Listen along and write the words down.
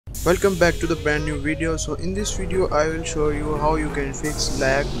Welcome back to the brand new video. So in this video I will show you how you can fix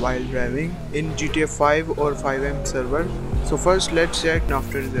lag while driving in GTA 5 or FiveM server. So first let's check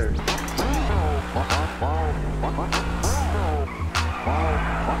after result.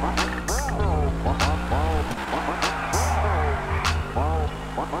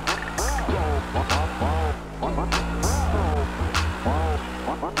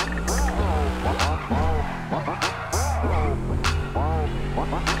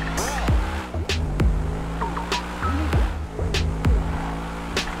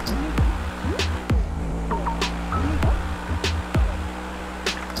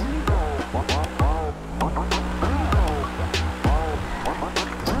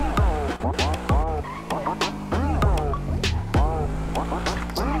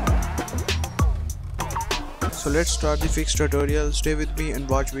 So let's start the fix tutorial. Stay with me and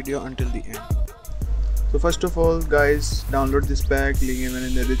watch video until the end. So first of all guys, download this pack, link given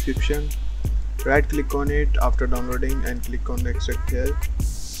in the description. Right click on it after downloading and click on the extract here.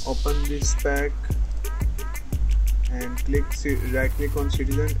 Open this pack and right click on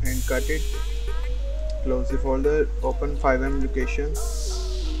citizen and cut it. Close the folder, open FiveM location,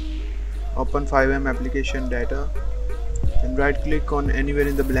 open FiveM application data and right click on anywhere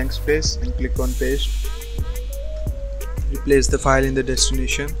in the blank space and click on paste. Replace the file in the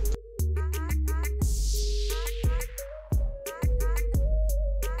destination.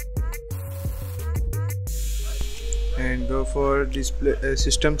 And go for display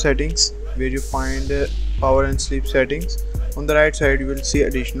system settings, where you find power and sleep settings. On the right side you will see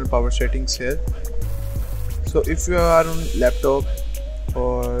additional power settings here. So if you are on laptop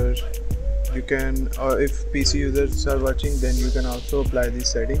or if PC users are watching, then you can also apply these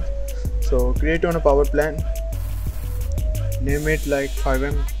settings. So create on a power plan, name it like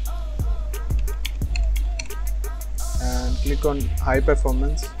FiveM and click on high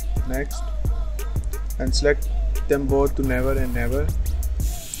performance, next, and select them both to never and never.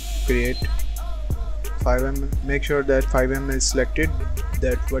 Create FiveM, make sure that FiveM is selected,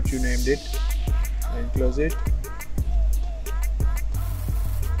 that's what you named it, and close it.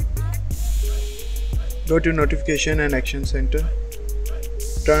 Go to notification and action center,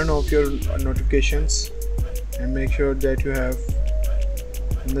 turn off your notifications and make sure that you have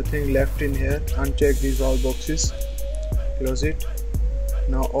nothing left in here. Uncheck these all boxes, close it.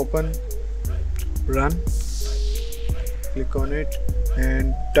 Now open run, click on it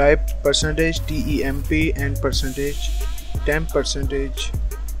and type %temp and %temp%.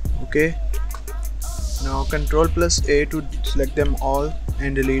 Okay, now Ctrl+A to select them all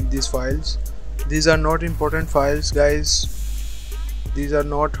and delete these files. These are not important files guys, these are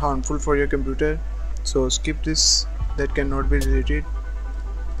not harmful for your computer, so skip this, that cannot be deleted.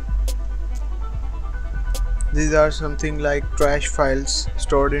 These are something like trash files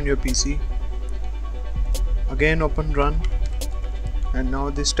stored in your PC. Again open run and now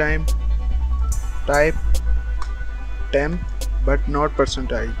this time type temp but not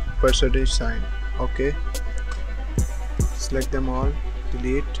percentage sign. Okay, select them all,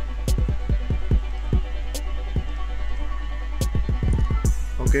 delete.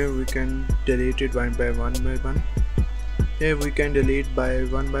 Okay, we can delete it one by one. Here we can delete by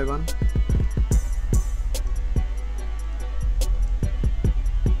one.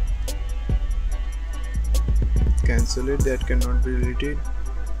 Cancel it, that cannot be deleted.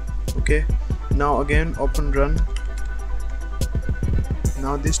 Okay, now again open run.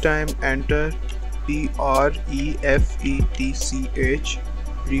 Now this time enter prefetch,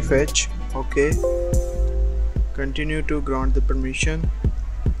 prefetch. Okay, continue to grant the permission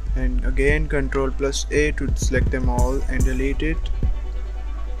and again Ctrl+A to select them all and delete it.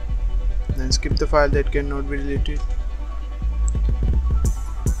 Then skip the file that cannot be deleted,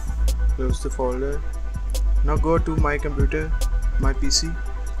 close the folder. Now go to my computer, my PC,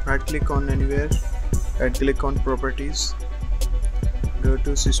 right click on anywhere and click on properties. Go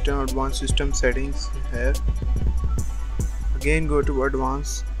to system, advanced system settings here. Again go to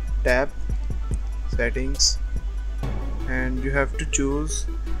advanced tab, settings, and you have to choose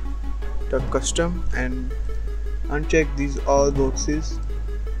the custom and uncheck these all boxes.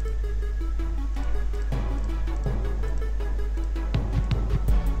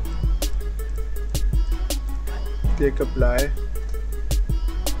 Click apply.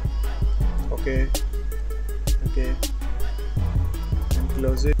 Okay, and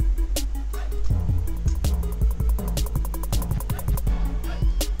close it.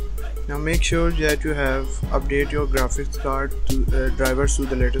 Now make sure that you have update your graphics card to drivers to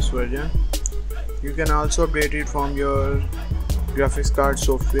the latest version. You can also update it from your graphics card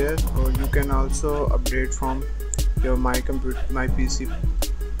software, or you can also update from your my PC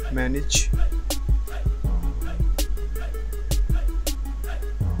manage.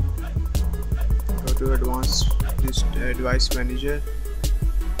 Go to advanced device manager,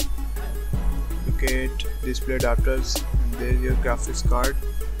 locate display adapters, and there is your graphics card.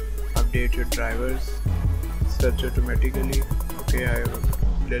 Update your drivers, search automatically. Okay, I have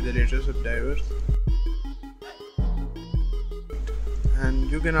updated the latest of drivers. And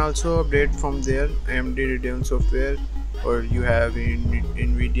you can also update from there AMD Radeon software, or you have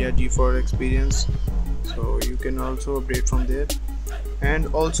NVIDIA GeForce experience, so you can also update from there. And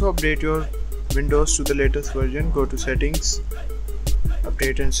also update your Windows to the latest version. Go to settings,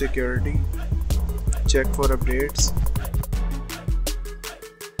 update and security, check for updates.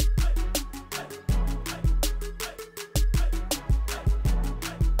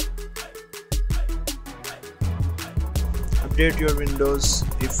 Update your Windows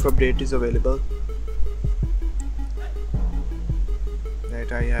if update is available.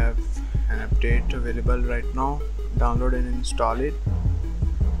 That I have an update available right now. Download and install it.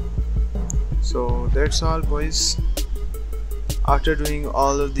 So that's all, boys. After doing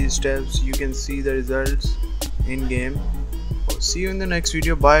all of these steps, you can see the results in game. So see you in the next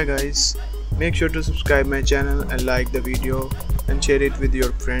video. Bye guys. Make sure to subscribe my channel and like the video and share it with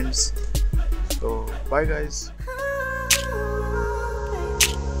your friends. So bye guys.